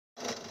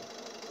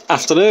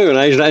Afternoon,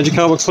 Asian Engine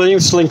Carbon Clean,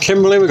 still in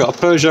Kimberley. We've got a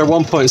Peugeot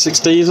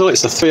 1.6 diesel,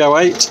 it's a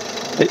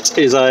 308. It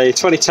is a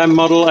 2010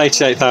 model,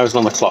 88,000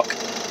 on the clock.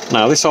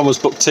 Now this one was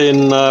booked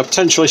in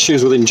potential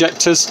issues with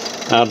injectors.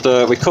 Had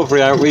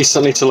recovery out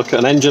recently to look at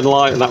an engine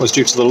light, and that was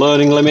due to the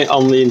learning limit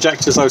on the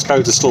injectors. Those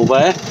codes are still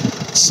there,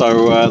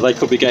 so they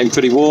could be getting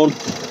pretty worn.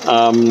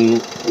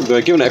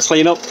 We're giving it a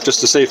clean up just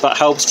to see if that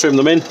helps trim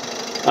them in.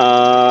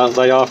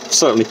 They are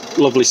certainly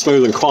lovely,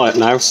 smooth and quiet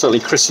now,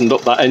 certainly christened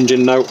up that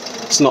engine note.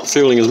 It's not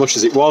fueling as much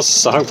as it was,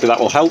 so hopefully that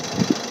will help.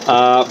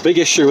 Big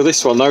issue with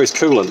this one though is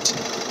coolant.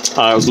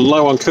 It was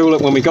low on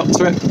coolant when we got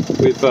to it.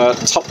 We've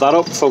topped that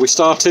up before we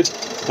started.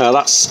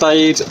 That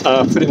stayed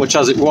pretty much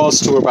as it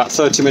was till we're about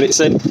 30 minutes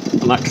in,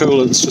 and that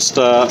coolant's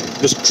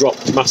just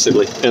dropped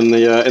massively in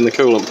the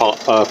coolant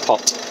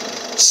pot.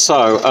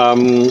 So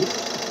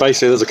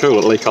basically there's a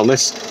coolant leak on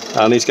this.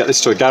 I need to get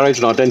this to a garage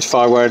and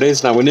identify where it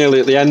is. Now we're nearly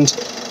at the end.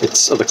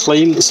 It's at the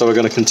clean, so we're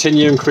going to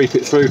continue and creep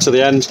it through to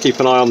the end, keep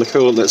an eye on the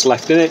coolant that's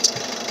left in it.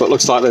 But it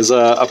looks like there's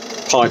a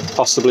pipe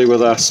possibly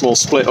with a small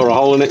split or a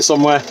hole in it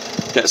somewhere.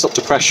 Gets up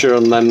to pressure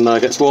and then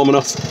gets warm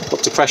enough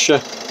up to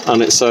pressure,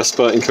 and it's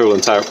spurting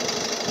coolant out.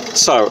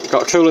 So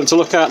got a coolant to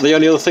look at. The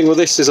only other thing with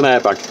this is an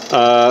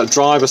airbag.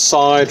 Driver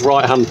side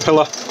right hand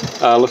pillar,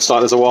 looks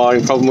like there's a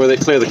wiring problem with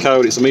it. Clear the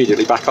code, it's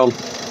immediately back on.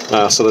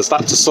 So there's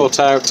that to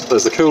sort out,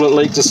 there's the coolant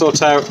leak to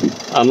sort out,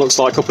 and looks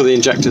like a couple of the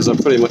injectors are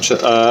pretty much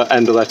at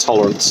end of their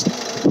tolerance.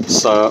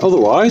 So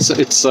otherwise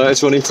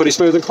it's running pretty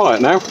smooth and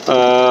quiet now.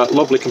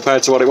 Lovely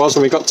compared to what it was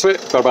when we got to it.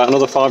 Got about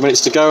another 5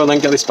 minutes to go and then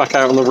get this back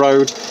out on the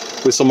road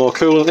with some more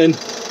coolant in,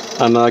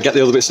 and get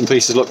the other bits and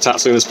pieces looked at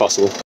as soon as possible.